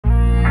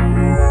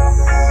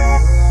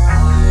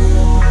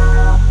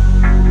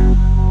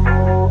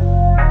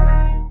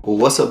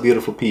What's up,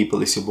 beautiful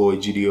people? It's your boy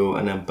Judeo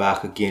and I'm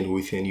back again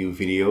with a new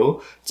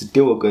video.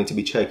 Today we're going to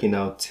be checking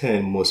out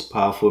 10 most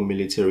powerful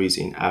militaries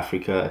in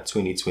Africa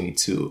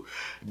 2022.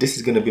 This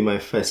is going to be my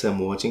first time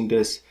watching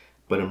this,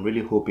 but I'm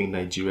really hoping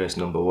Nigeria is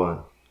number one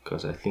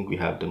because I think we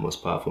have the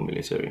most powerful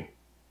military.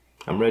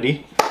 I'm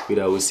ready.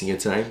 Without wasting your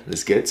time,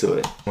 let's get to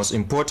it. Most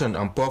important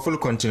and powerful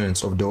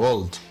continents of the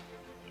world.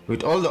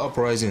 With all the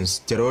uprisings,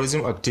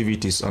 terrorism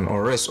activities and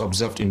unrest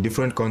observed in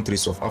different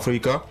countries of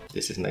Africa,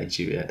 this is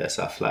Nigeria, that's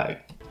our flag.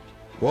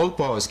 World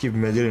powers keep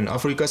meddling in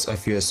Africa's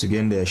affairs to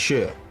gain their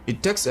share.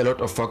 It takes a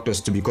lot of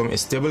factors to become a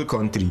stable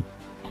country.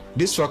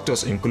 These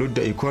factors include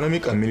the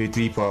economic and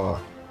military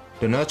power,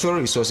 the natural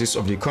resources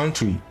of the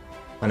country,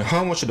 and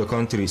how much the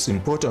country is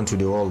important to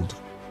the world.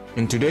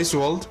 In today's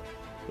world,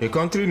 a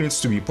country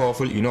needs to be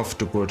powerful enough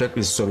to protect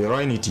its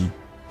sovereignty,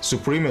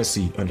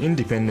 supremacy, and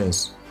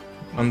independence.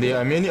 And there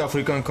are many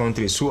African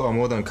countries who are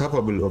more than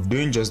capable of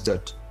doing just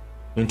that.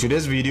 In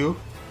today's video,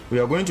 we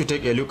are going to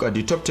take a look at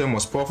the top 10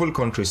 most powerful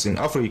countries in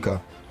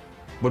Africa.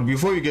 But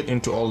before we get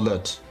into all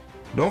that,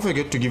 don't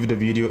forget to give the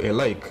video a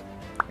like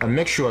and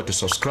make sure to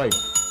subscribe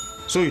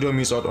so you don't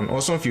miss out on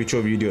awesome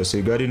future videos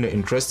regarding the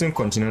interesting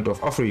continent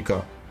of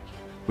Africa.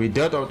 With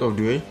that out of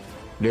the way,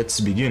 let's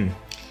begin.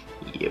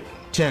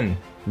 10.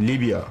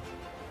 Libya.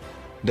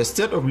 The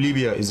state of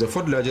Libya is the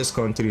 4th largest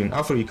country in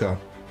Africa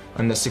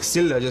and the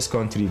 16th largest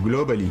country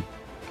globally.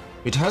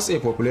 It has a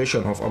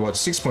population of about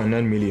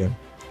 6.9 million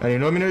and a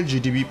nominal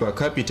GDP per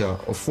capita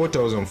of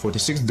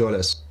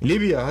 $4,046.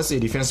 Libya has a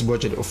defense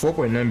budget of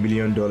 $4.9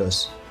 billion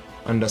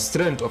and the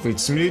strength of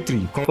its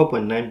military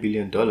 $4.9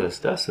 billion,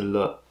 that's a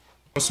lot.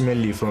 Comes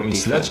mainly from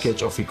its large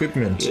cache of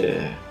equipment,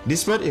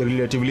 despite a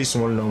relatively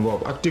small number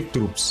of active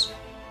troops.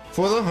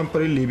 Further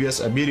hampering Libya's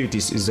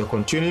abilities is the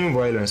continuing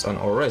violence and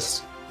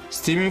unrest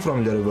stemming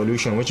from the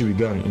revolution which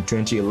began in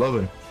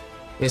 2011.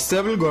 A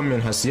stable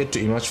government has yet to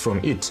emerge from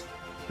it.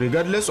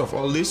 Regardless of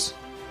all this,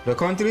 the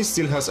country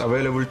still has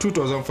available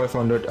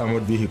 2,500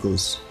 armored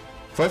vehicles,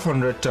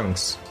 500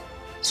 tanks,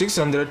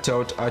 600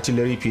 towed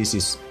artillery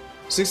pieces,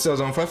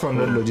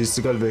 6,500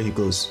 logistical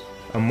vehicles,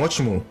 and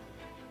much more.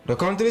 The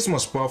country's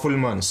most powerful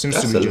man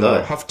seems to be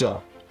General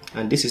Haftar,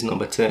 and this is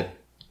number 10,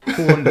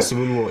 who won the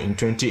civil war in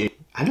 2018.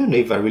 I don't know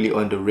if I really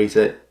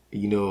underrated,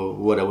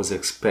 what I was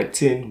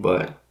expecting,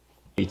 but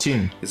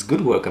 18. It's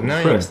good work. I'm 9.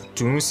 impressed.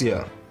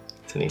 Tunisia.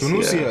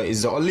 Tunisia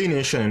is the only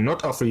nation in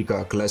North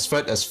Africa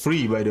classified as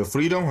free by the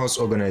Freedom House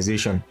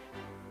organization.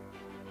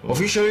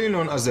 Officially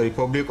known as the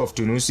Republic of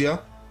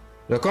Tunisia,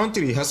 the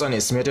country has an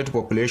estimated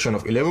population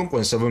of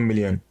 11.7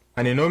 million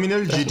and a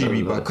nominal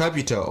GDP per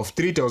capita of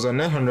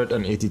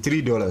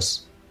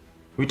 $3,983.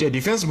 With a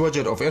defense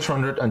budget of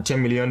 $810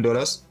 million,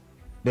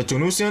 the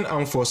Tunisian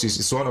Armed Forces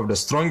is one of the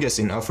strongest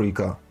in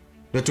Africa.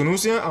 The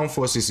Tunisian Armed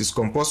Forces is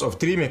composed of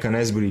 3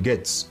 mechanized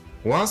brigades,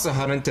 1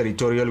 Saharan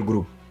Territorial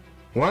Group,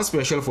 1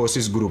 Special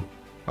Forces Group,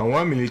 and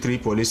 1 Military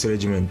Police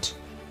Regiment.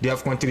 They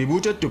have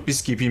contributed to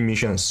peacekeeping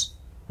missions,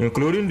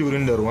 including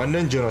during the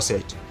Rwandan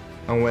genocide,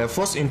 and were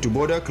forced into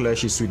border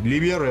clashes with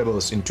Libyan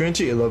rebels in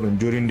 2011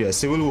 during their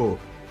civil war.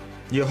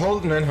 They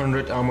hold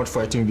 900 armored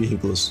fighting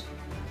vehicles,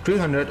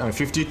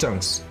 350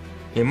 tanks,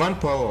 a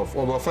manpower of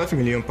over 5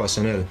 million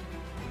personnel,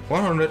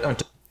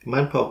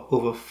 manpower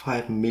over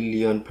 5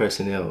 million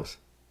personnel.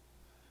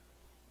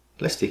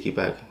 Let's take it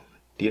back.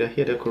 Did I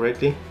hear that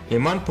correctly? A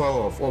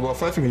manpower of over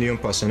 5 million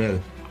personnel,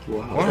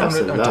 wow,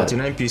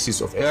 139 pieces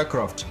of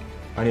aircraft,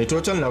 and a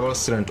total naval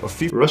strength of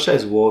 50. Russia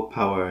is world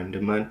power and the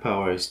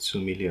manpower is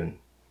 2 million.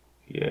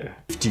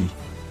 50.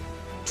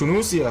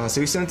 Tunisia has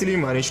recently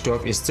managed to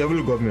have a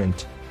stable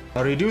government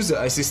and reduce the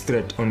ISIS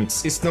threat on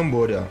its eastern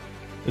border.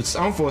 Its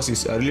armed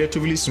forces are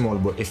relatively small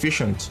but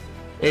efficient.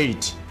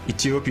 8.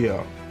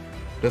 Ethiopia.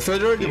 The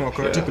Federal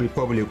Democratic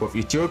Republic of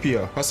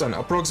Ethiopia has an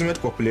approximate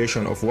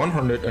population of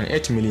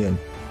 108 million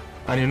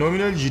and a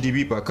nominal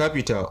GDP per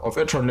capita of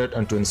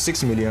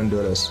 $826 million.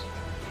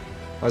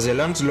 As a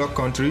landlocked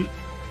country,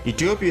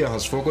 Ethiopia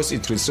has focused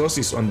its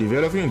resources on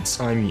developing its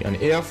army and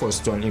air force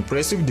to an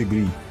impressive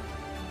degree.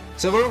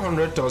 Several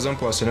 100,000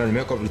 personnel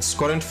make up its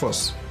current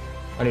force,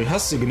 and it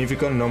has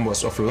significant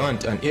numbers of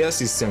land and air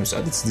systems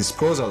at its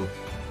disposal.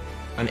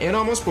 An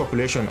enormous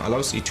population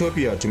allows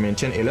Ethiopia to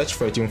maintain a large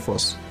fighting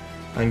force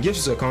and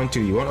gives the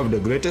country one of the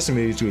greatest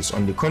militaries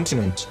on the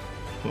continent.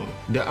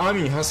 The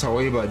army has,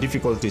 however,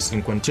 difficulties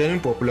in containing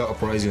popular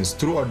uprisings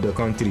throughout the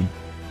country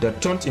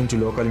that turned into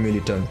local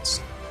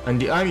militants, and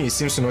the army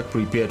seems not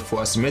prepared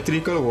for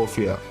asymmetrical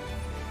warfare.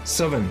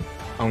 7.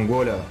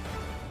 Angola.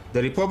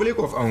 The Republic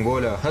of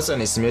Angola has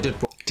an estimated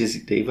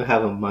they even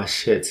have a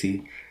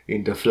machete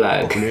in the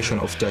flag. Population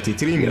of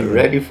 33 million,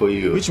 ready for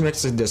you, which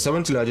makes it the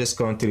 7th largest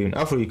country in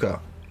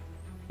Africa.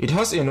 It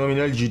has a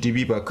nominal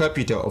GDP per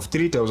capita of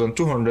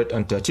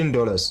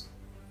 $3,213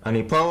 and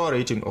a power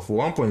rating of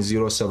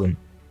 1.07.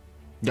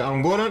 The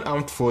Angolan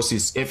Armed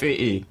Forces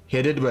FAA,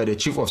 headed by the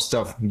Chief of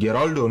Staff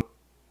Geraldo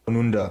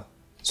Nunda.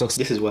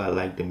 This is why I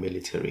like the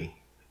military.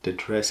 The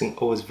dressing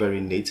always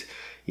very neat.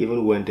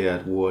 Even when they're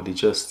at war, they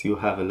just still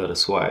have a lot of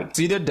swag.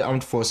 Succeeded the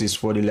armed forces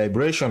for the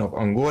liberation of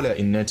Angola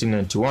in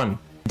 1991.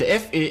 The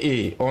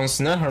FAA owns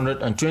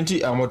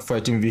 920 armored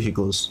fighting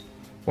vehicles,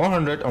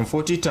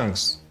 140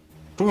 tanks,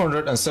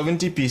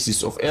 270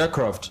 pieces of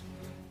aircraft,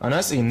 and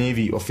has a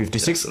navy of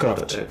 56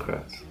 craft.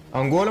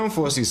 Angolan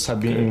forces have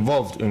been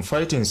involved in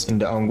fightings in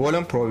the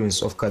Angolan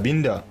province of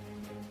Cabinda.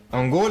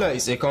 Angola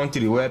is a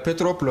country where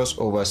Petroplus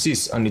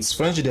overseas and its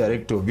French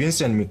director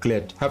Vincent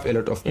Miclet have a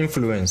lot of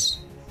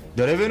influence.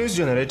 The revenues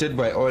generated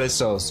by oil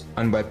sales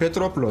and by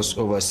Petroplus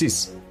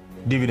overseas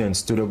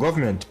dividends to the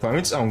government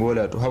permits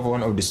Angola to have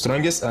one of the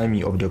strongest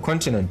army of the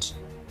continent.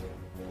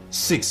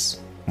 6.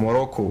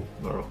 Morocco.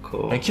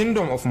 The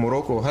Kingdom of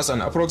Morocco has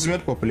an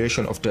approximate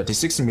population of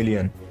 36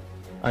 million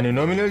and a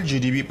nominal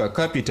GDP per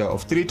capita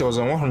of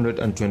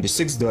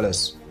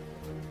 $3,126.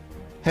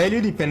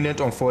 Highly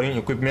dependent on foreign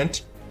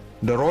equipment,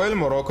 the Royal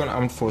Moroccan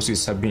Armed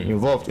Forces have been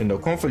involved in the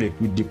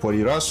conflict with the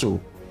Polisario,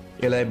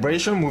 a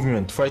liberation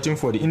movement fighting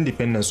for the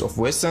independence of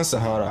Western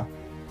Sahara.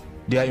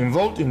 They are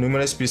involved in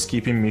numerous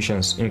peacekeeping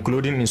missions,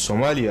 including in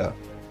Somalia.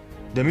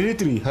 The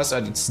military has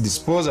at its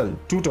disposal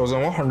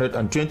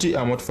 2,120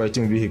 armored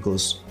fighting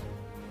vehicles,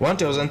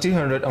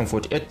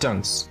 1,348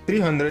 tanks,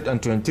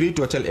 323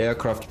 total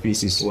aircraft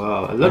pieces.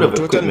 Wow, a lot of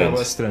total equipment.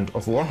 naval strength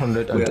of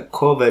 100. We are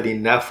covered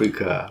in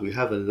Africa. We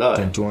have a lot.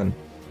 21.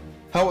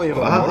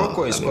 However,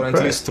 Morocco is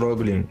currently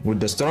struggling with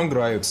the strong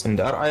riots in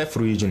the RIF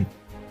region,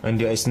 and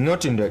there is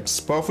nothing that its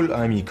powerful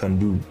army can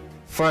do.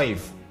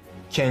 5.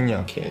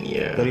 Kenya.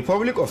 The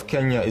Republic of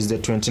Kenya is the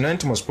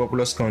 29th most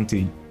populous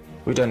country,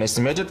 with an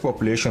estimated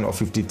population of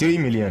 53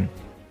 million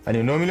and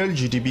a nominal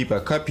GDP per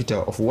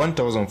capita of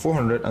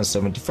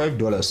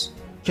 $1,475.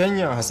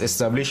 Kenya has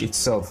established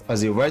itself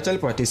as a vital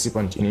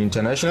participant in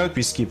international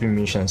peacekeeping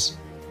missions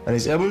and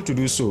is able to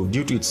do so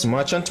due to its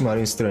merchant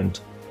marine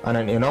strength and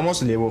an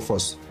enormous labor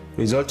force,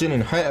 resulting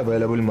in high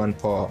available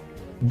manpower.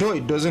 Though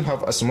it doesn't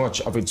have as much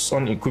of its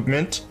own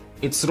equipment,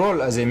 its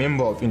role as a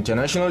member of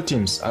international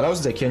teams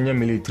allows the Kenyan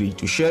military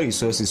to share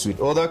resources with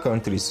other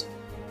countries,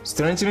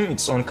 strengthening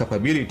its own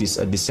capabilities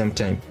at the same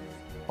time.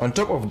 On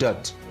top of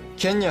that,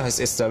 Kenya has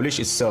established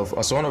itself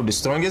as one of the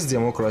strongest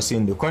democracies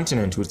in the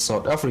continent with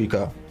South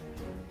Africa.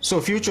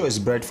 So future is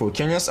bright for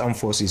Kenya's armed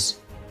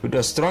forces, with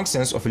a strong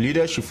sense of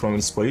leadership from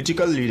its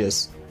political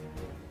leaders.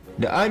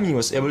 The army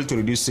was able to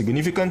reduce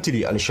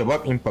significantly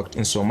Al-Shabaab impact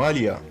in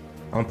Somalia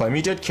and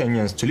permitted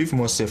Kenyans to live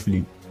more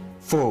safely.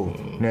 4.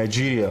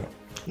 Nigeria.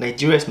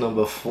 Nigeria is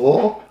number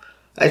 4?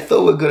 I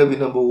thought we were going to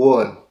be number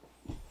 1.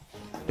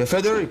 The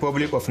Federal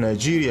Republic of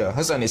Nigeria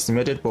has an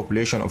estimated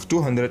population of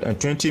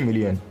 220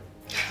 million,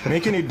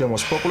 making it the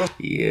most populous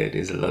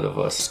there's a lot of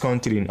us.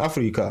 Country in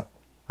Africa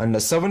and the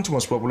 7th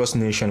most populous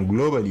nation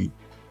globally.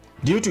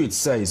 Due to its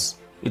size,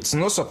 it's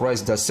no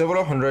surprise that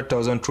several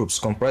 100,000 troops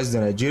comprise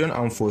the Nigerian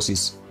Armed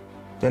Forces.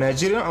 The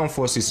Nigerian Armed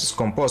Forces is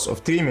composed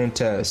of 3 main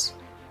tiers: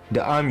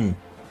 the Army,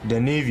 the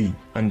Navy,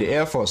 and the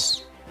Air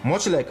Force.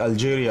 Much like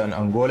Algeria and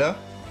Angola,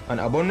 an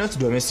abundant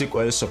domestic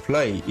oil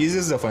supply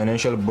eases the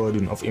financial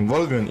burden of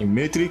involvement in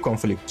military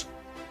conflict.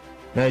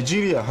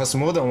 Nigeria has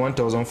more than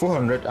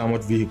 1,400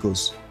 armored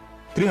vehicles,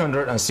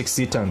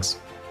 360 tanks,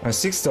 and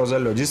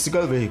 6,000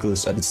 logistical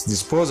vehicles at its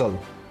disposal,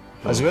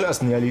 as well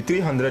as nearly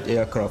 300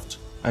 aircraft,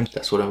 and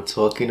that's what I'm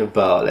talking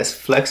about. Let's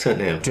flex on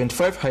them.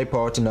 25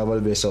 high-powered naval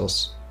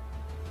vessels.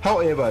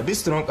 However, this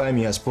strong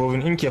army has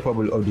proven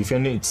incapable of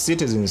defending its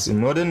citizens in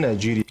northern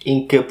Nigeria.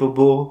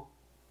 Incapable?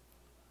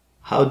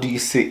 How do you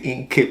say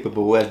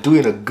incapable? We're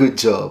doing a good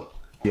job.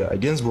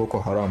 Against Boko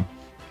Haram.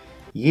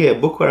 Yeah,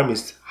 Boko Haram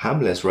is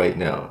harmless right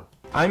now.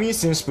 Army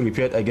seems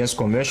prepared against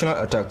conventional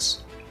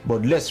attacks,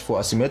 but less for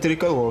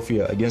asymmetrical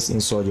warfare against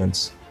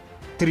insurgents.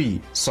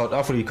 3. South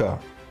Africa.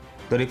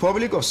 The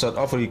Republic of South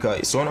Africa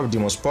is one of the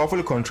most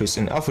powerful countries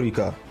in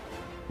Africa,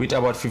 with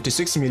about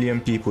 56 million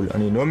people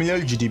and a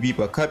nominal GDP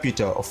per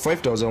capita of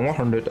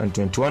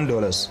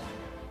 $5,121.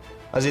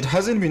 As it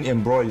hasn't been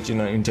embroiled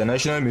in an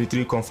international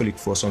military conflict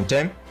for some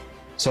time,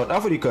 South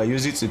Africa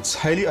uses its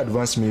highly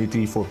advanced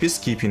military for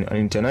peacekeeping and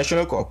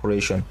international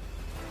cooperation.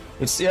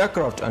 Its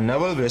aircraft and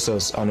naval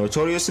vessels are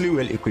notoriously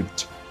well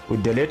equipped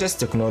with the latest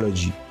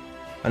technology,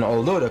 and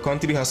although the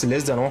country has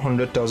less than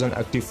 100,000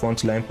 active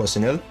frontline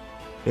personnel,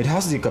 it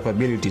has the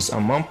capabilities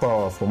and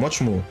manpower for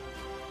much more.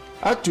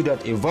 Add to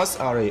that a vast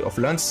array of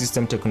land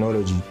system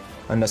technology,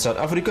 and the South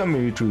African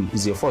military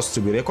is a force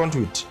to be reckoned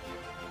with.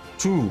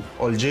 2.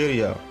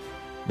 Algeria.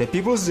 The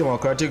People's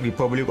Democratic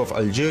Republic of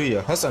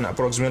Algeria has an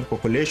approximate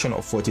population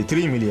of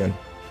 43 million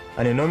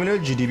and a nominal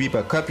GDP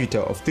per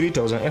capita of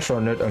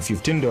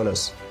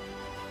 $3,815.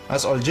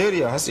 As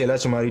Algeria has a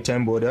large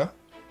maritime border,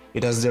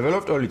 it has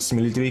developed all its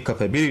military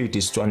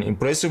capabilities to an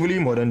impressively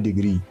modern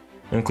degree,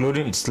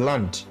 including its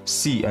land,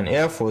 sea, and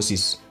air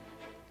forces.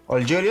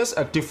 Algeria's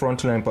active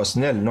frontline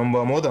personnel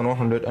number more than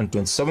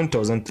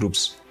 127,000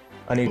 troops,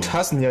 and it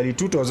has nearly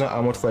 2,000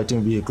 armored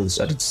fighting vehicles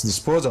at its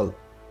disposal.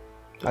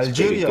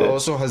 Algeria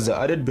also has the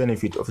added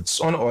benefit of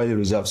its own oil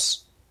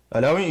reserves,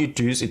 allowing it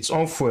to use its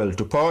own fuel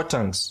to power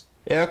tanks,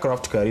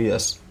 aircraft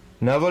carriers,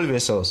 naval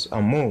vessels,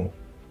 and more.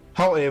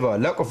 However,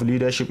 lack of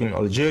leadership in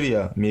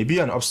Algeria may be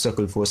an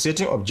obstacle for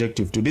setting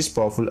objective to this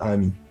powerful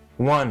army.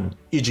 1.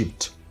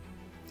 Egypt.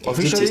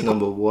 Egypt is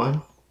number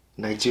 1?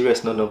 Nigeria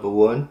is not number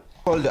one.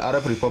 Called the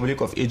Arab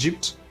Republic of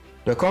Egypt,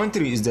 the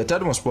country is the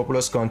third most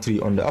populous country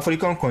on the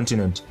African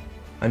continent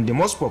and the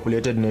most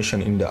populated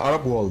nation in the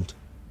Arab world.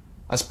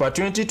 As per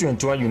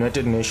 2021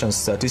 United Nations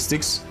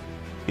statistics,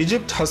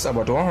 Egypt has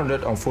about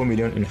 104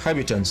 million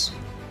inhabitants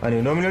and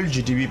a nominal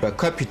GDP per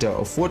capita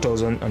of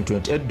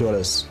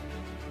 $4,028.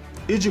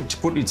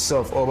 Egypt put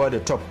itself over the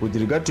top with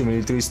regard to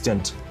military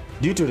strength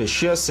due to the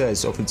sheer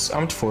size of its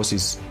armed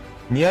forces.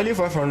 Nearly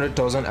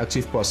 500,000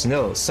 active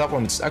personnel serve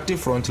on its active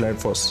frontline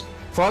force,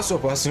 far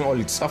surpassing all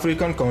its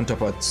African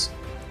counterparts.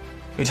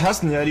 It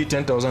has nearly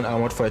 10,000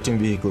 armored fighting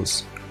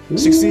vehicles,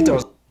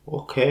 60,000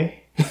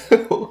 okay,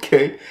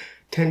 okay,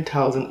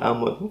 10,000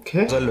 armored,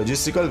 okay,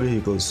 logistical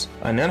vehicles,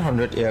 and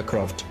 900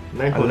 aircraft.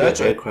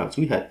 900 aircraft,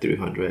 we had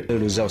 300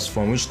 reserves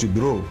from which to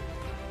grow.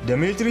 The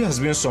military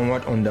has been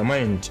somewhat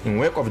undermined in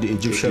wake of the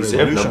Egyptian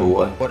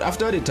revolution, but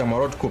after the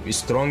Tamarot coup is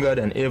stronger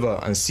than ever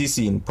and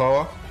Sisi in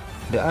power,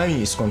 the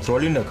army is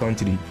controlling the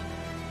country.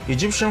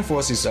 Egyptian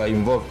forces are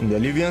involved in the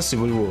Libyan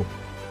civil war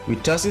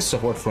with tacit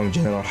support from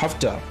General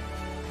Haftar.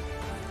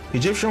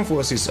 Egyptian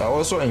forces are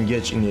also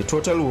engaged in a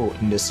total war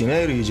in the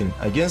Sinai region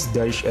against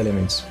Daesh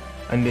elements,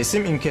 and they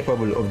seem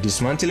incapable of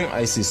dismantling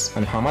ISIS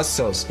and Hamas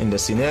cells in the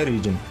Sinai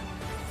region.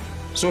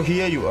 So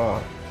here you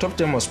are, top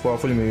 10 most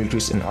powerful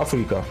militaries in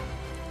Africa.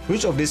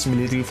 Which of these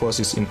military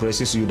forces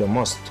impresses you the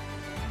most?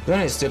 Don't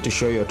hesitate to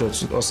share your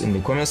thoughts with us in the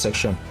comment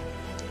section.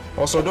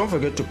 Also, don't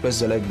forget to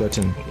press the like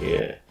button.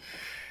 Yeah,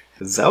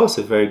 that was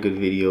a very good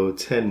video,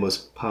 10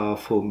 most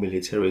powerful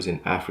militaries in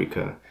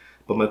Africa.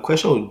 But my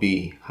question would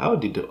be, how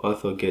did the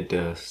author get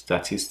the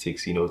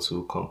statistics,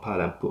 to compile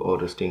and put all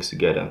those things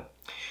together?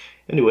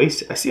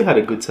 Anyways, I still had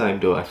a good time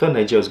though. I thought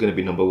Nigeria was going to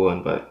be number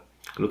one, but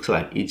looks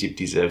like Egypt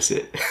deserves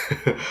it.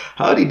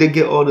 How did they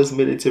get all this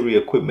military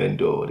equipment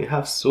though? They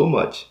have so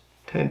much.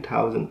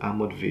 10,000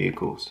 armored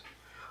vehicles.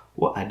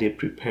 What are they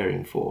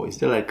preparing for? Is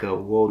there like a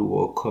world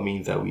war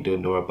coming that we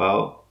don't know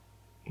about?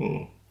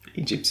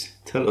 Egypt,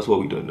 tell us what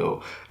we don't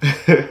know.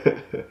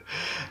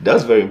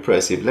 That's very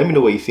impressive. Let me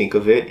know what you think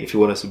of it. If you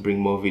want us to bring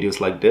more videos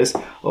like this.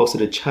 Also,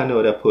 the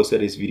channel that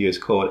posted this video is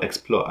called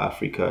Explore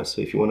Africa.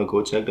 So if you want to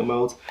go check them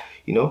out,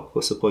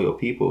 go support your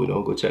people,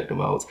 go check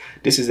them out.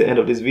 This is the end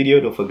of this video.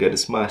 Don't forget to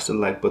smash the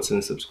like button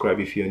and subscribe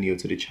if you're new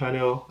to the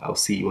channel. I'll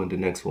see you on the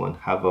next one.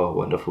 Have a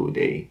wonderful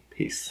day.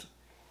 Peace.